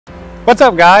What's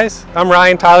up guys? I'm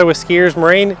Ryan Tyler with SKIER'S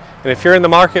Marine, and if you're in the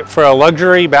market for a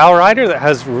luxury bow rider that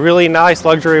has really nice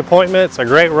luxury appointments, a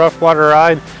great rough water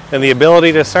ride, and the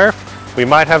ability to surf, we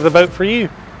might have the boat for you.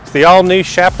 It's the all-new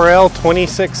Chaparral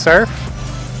 26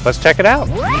 Surf. Let's check it out.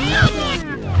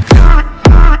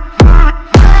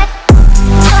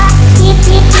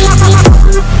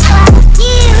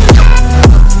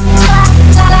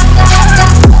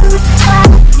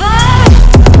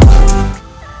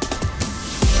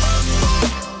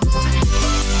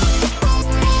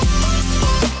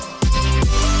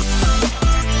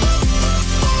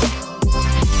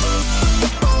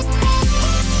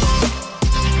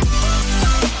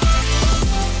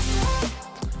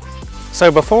 So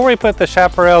before we put the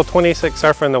Chaparral 26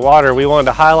 Surfer in the water, we wanted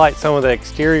to highlight some of the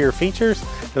exterior features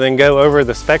and then go over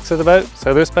the specs of the boat.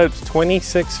 So this boat's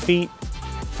 26 feet,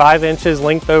 5 inches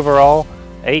length overall,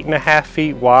 8.5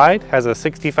 feet wide, has a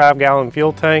 65-gallon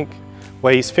fuel tank,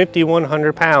 weighs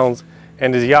 5,100 pounds,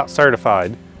 and is yacht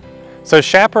certified. So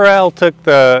Chaparral took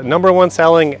the #1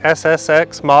 selling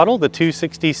SSX model, the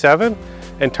 267,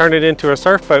 and turned it into a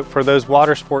surf boat for those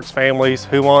water sports families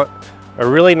who want a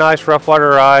really nice rough water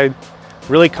ride,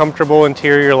 really comfortable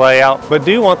interior layout, but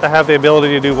do want to have the ability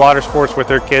to do water sports with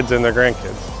their kids and their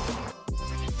grandkids.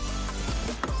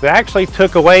 They actually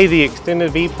took away the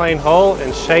extended V-plane hull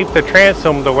and shaped the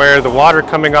transom to where the water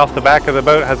coming off the back of the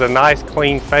boat has a nice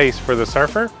clean face for the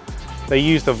surfer. They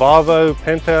used the Volvo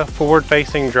Penta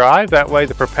forward-facing drive. That way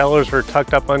the propellers are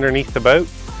tucked up underneath the boat.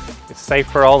 It's safe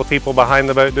for all the people behind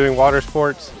the boat doing water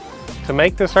sports. To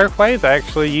make the surf wave, they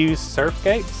actually use surf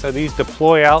gates. So these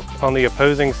deploy out on the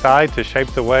opposing side to shape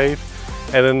the wave.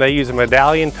 And then they use a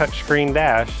medallion touchscreen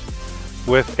dash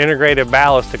with integrated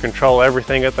ballast to control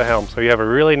everything at the helm. So you have a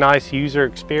really nice user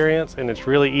experience and it's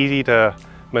really easy to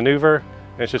maneuver.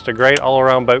 And it's just a great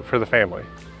all-around boat for the family.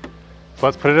 So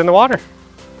let's put it in the water.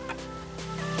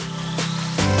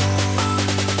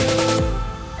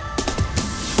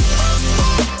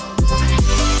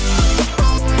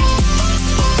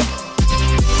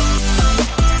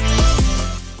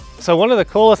 So one of the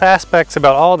coolest aspects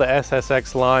about all the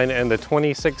SSX line and the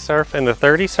 26 Surf and the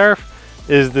 30 Surf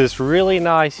is this really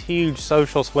nice, huge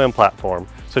social swim platform.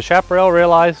 So Chaparral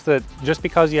realized that just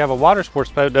because you have a water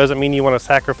sports boat doesn't mean you want to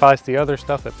sacrifice the other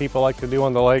stuff that people like to do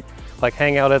on the lake, like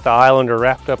hang out at the island or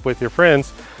wrapped up with your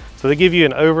friends. So they give you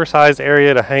an oversized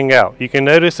area to hang out. You can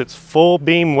notice it's full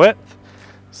beam width,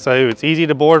 so it's easy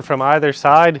to board from either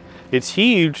side. It's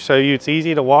huge, so it's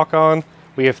easy to walk on.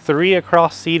 We have 3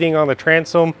 across seating on the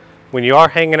transom. When you are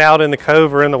hanging out in the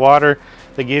cove or in the water,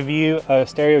 they give you a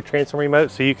stereo transom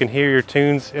remote so you can hear your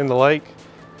tunes in the lake.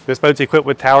 This boat's equipped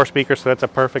with tower speakers, so that's a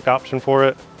perfect option for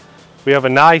it. We have a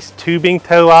nice tubing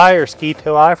tow eye or ski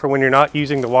tow eye for when you're not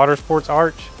using the water sports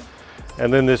arch.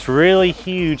 And then this really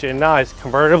huge and nice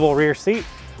convertible rear seat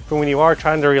for when you are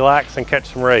trying to relax and catch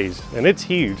some rays. And it's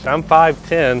huge. I'm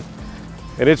 5'10",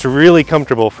 and it's really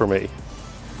comfortable for me.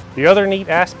 The other neat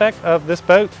aspect of this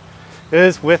boat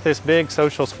is with this big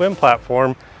social swim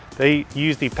platform, they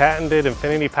use the patented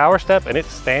Infinity Power Step, and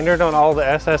it's standard on all the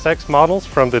SSX models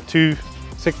from the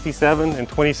 267 and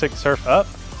 26 Surf up.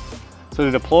 So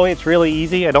to deploy, it's really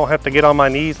easy. I don't have to get on my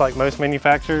knees like most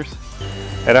manufacturers.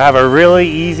 And I have a really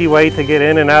easy way to get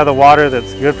in and out of the water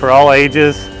that's good for all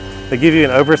ages. They give you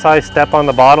an oversized step on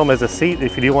the bottom as a seat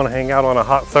if you do want to hang out on a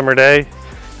hot summer day.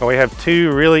 And we have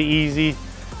 2 really easy,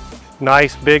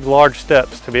 nice, big, large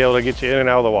steps to be able to get you in and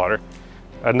out of the water.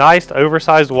 A nice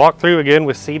oversized walkthrough again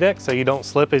with SeaDeck so you don't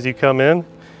slip as you come in.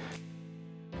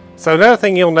 So another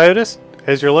thing you'll notice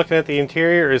as you're looking at the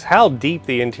interior is how deep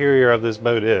the interior of this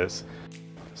boat is.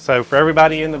 So for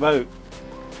everybody in the boat,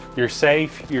 you're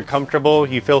safe, you're comfortable,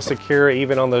 you feel secure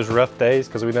even on those rough days,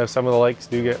 because we know some of the lakes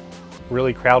do get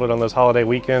really crowded on those holiday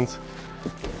weekends.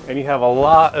 And you have a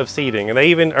lot of seating, and they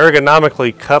even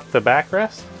ergonomically cup the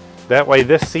backrest. That way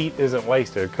this seat isn't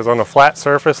wasted, because on a flat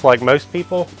surface like most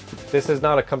people, this is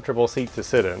not a comfortable seat to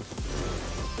sit in.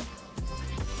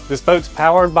 This boat's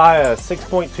powered by a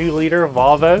 6.2 liter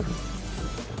Volvo,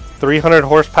 300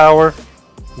 horsepower,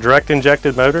 direct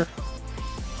injected motor.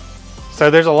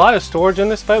 So there's a lot of storage in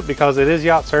this boat because it is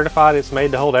yacht certified. It's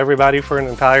made to hold everybody for an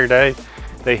entire day.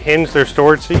 They hinge their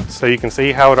storage seats so you can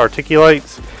see how it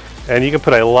articulates, and you can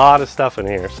put a lot of stuff in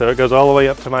here. So it goes all the way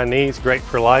up to my knees, great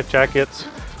for life jackets,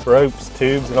 ropes,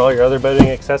 tubes, and all your other boating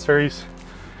accessories.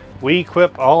 We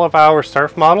equip all of our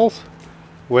surf models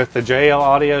with the JL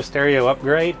audio stereo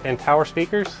upgrade and tower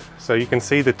speakers. So you can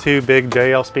see the 2 big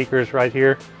JL speakers right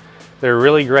here. They're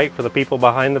really great for the people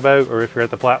behind the boat, or if you're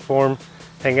at the platform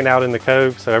hanging out in the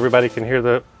cove, so everybody can hear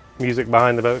the music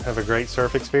behind the boat and have a great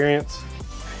surf experience.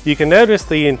 You can notice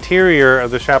the interior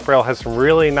of the Chaparral has some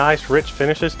really nice rich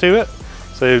finishes to it.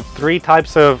 So 3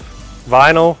 types of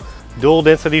vinyl, dual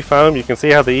density foam. You can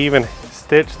see how they even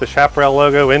stitched the Chaparral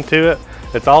logo into it.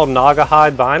 It's all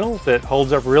Naugahyde vinyl that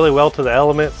holds up really well to the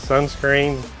elements,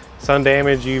 sunscreen, sun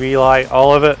damage, UV light,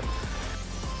 all of it.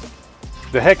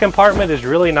 The head compartment is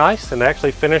really nice, and they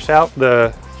actually finish out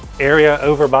the area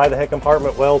over by the head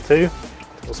compartment well too.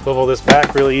 We'll swivel this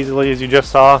back really easily, as you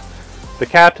just saw. The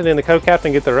captain and the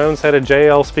co-captain get their own set of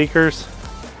JL speakers.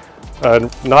 A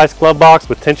nice glove box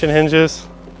with tension hinges.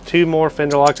 2 more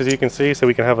fender locks, as you can see, so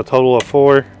we can have a total of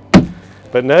 4.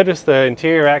 But notice the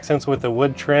interior accents with the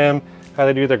wood trim, how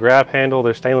they do the grab handle,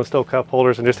 their stainless steel cup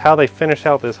holders, and just how they finish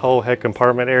out this whole head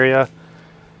compartment area.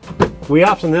 We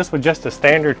optioned this with just a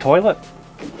standard toilet.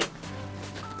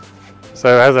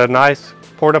 So it has a nice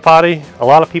porta potty. A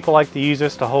lot of people like to use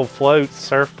this to hold floats,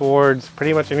 surfboards,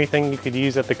 pretty much anything you could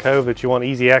use at the cove that you want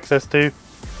easy access to.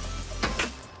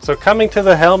 So coming to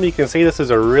the helm, you can see this is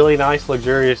a really nice,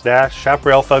 luxurious dash.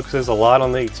 Chaparral focuses a lot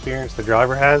on the experience the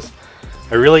driver has.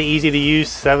 A really easy to use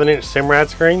 7-inch SIMRAD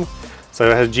screen. So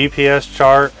it has GPS,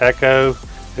 chart, echo,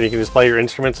 and you can display your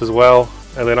instruments as well.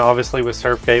 And then obviously with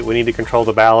SurfGate, we need to control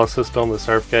the ballast system, the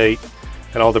SurfGate,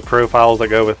 and all the profiles that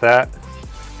go with that,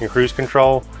 and cruise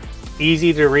control.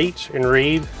 Easy to reach and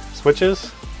read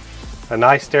switches. A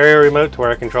nice stereo remote to where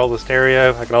I control the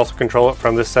stereo. I can also control it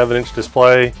from this 7-inch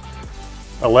display.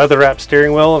 A leather wrapped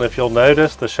steering wheel, and if you'll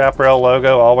notice, the Chaparral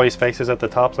logo always faces at the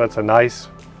top, so that's a nice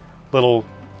little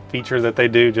feature that they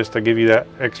do just to give you that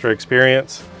extra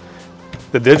experience.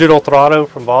 The digital throttle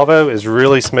from Volvo is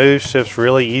really smooth, shifts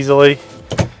really easily.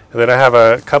 And then I have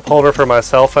a cup holder for my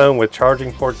cell phone with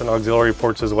charging ports and auxiliary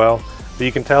ports as well. But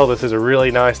you can tell this is a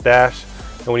really nice dash.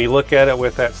 And when you look at it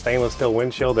with that stainless steel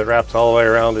windshield that wraps all the way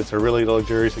around, it's a really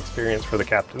luxurious experience for the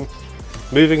captain.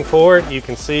 Moving forward, you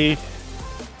can see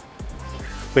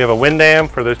we have a wind dam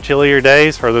for those chillier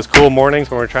days, for those cool mornings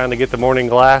when we're trying to get the morning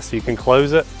glass. You can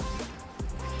close it,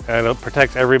 and it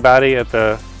protects everybody at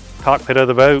the cockpit of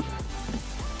the boat.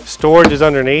 Storage is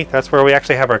underneath. That's where we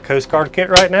actually have our Coast Guard kit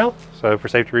right now. So for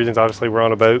safety reasons, obviously we're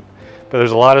on a boat, but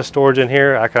there's a lot of storage in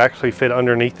here. I could actually fit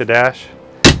underneath the dash.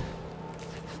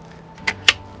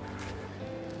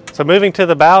 So moving to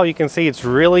the bow, you can see it's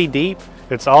really deep.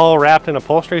 It's all wrapped in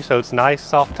upholstery, so it's nice,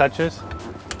 soft touches.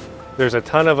 There's a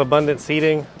ton of abundant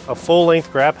seating, a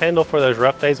full-length grab handle for those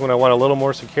rough days when I want a little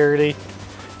more security.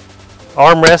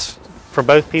 Armrests for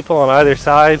both people on either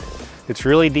side. It's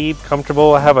really deep,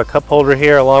 comfortable. I have a cup holder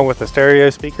here along with a stereo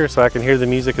speaker so I can hear the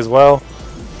music as well.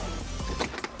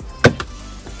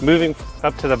 Moving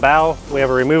up to the bow, we have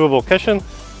a removable cushion.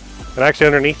 And actually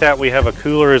underneath that, we have a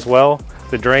cooler as well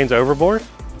that drains overboard.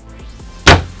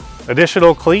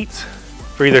 Additional cleats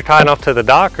for either tying off to the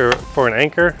dock or for an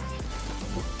anchor.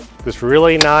 This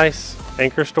really nice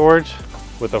anchor storage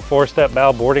with a 4-step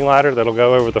bow boarding ladder that'll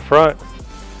go over the front.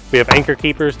 We have anchor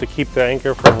keepers to keep the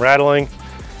anchor from rattling.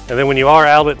 And then when you are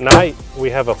out at night, we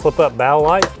have a flip-up bow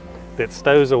light that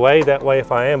stows away. That way,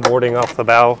 if I am boarding off the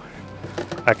bow,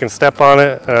 I can step on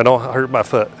it and I don't hurt my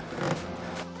foot.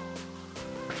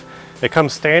 It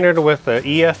comes standard with the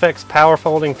EFX power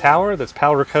folding tower that's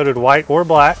powder coated white or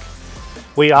black.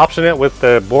 We option it with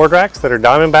the board racks that are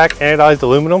Diamondback anodized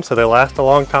aluminum, so they last a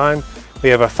long time. We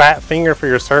have a fat finger for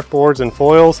your surfboards and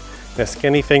foils, and a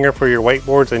skinny finger for your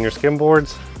wakeboards and your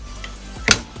skimboards.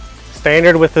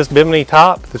 Standard with this bimini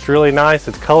top, it's really nice.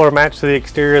 It's color matched to the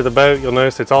exterior of the boat. You'll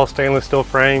notice it's all stainless steel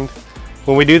framed.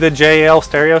 When we do the JL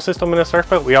stereo system in a surf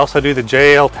boat, we also do the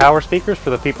JL tower speakers for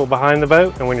the people behind the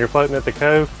boat and when you're floating at the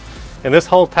cove. And this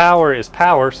whole tower is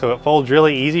power, so it folds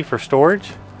really easy for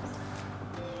storage.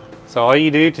 So all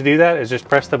you do to do that is just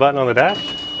press the button on the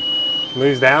dash,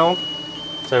 moves down.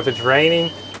 So if it's raining,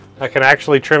 I can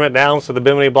actually trim it down so the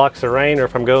bimini blocks the rain, or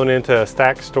if I'm going into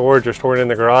stacked storage or storing it in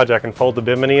the garage, I can fold the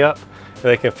bimini up and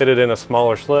they can fit it in a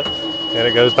smaller slip. And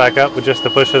it goes back up with just the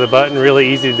push of the button,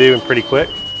 really easy to do and pretty quick.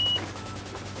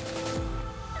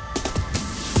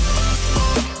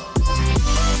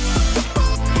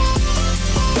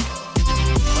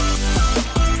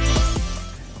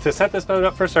 To set this boat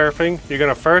up for surfing, you're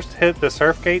going to first hit the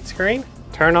SurfGate screen,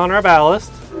 turn on our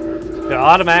ballast. It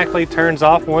automatically turns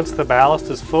off once the ballast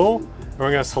is full. And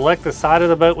we're going to select the side of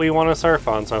the boat we want to surf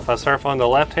on. So if I surf on the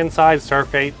left-hand side,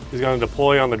 SurfGate is going to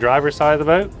deploy on the driver's side of the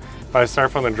boat. If I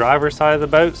surf on the driver's side of the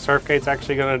boat, SurfGate's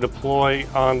actually going to deploy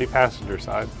on the passenger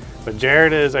side. But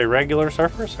Jared is a regular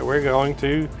surfer, so we're going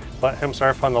to let him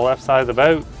surf on the left side of the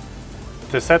boat.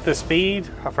 To set the speed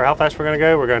for how fast we're going to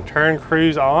go, we're going to turn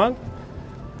cruise on.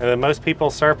 And then most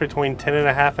people surf between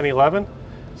 10.5 and 11.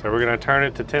 So we're going to turn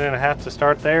it to 10.5 to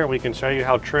start there. We can show you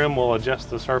how trim will adjust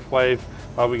the surf wave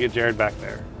while we get Jared back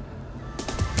there.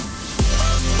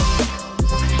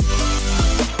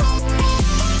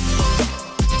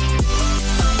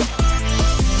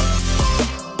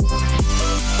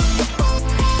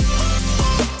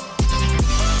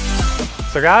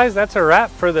 So guys, that's a wrap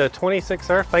for the 26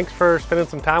 Surf. Thanks for spending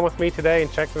some time with me today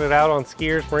and checking it out on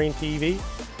SKIER'S Marine TV.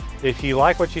 If you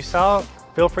like what you saw,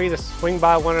 feel free to swing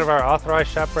by one of our authorized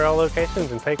Chaparral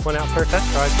locations and take one out for a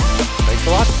test ride. Thanks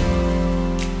for watching.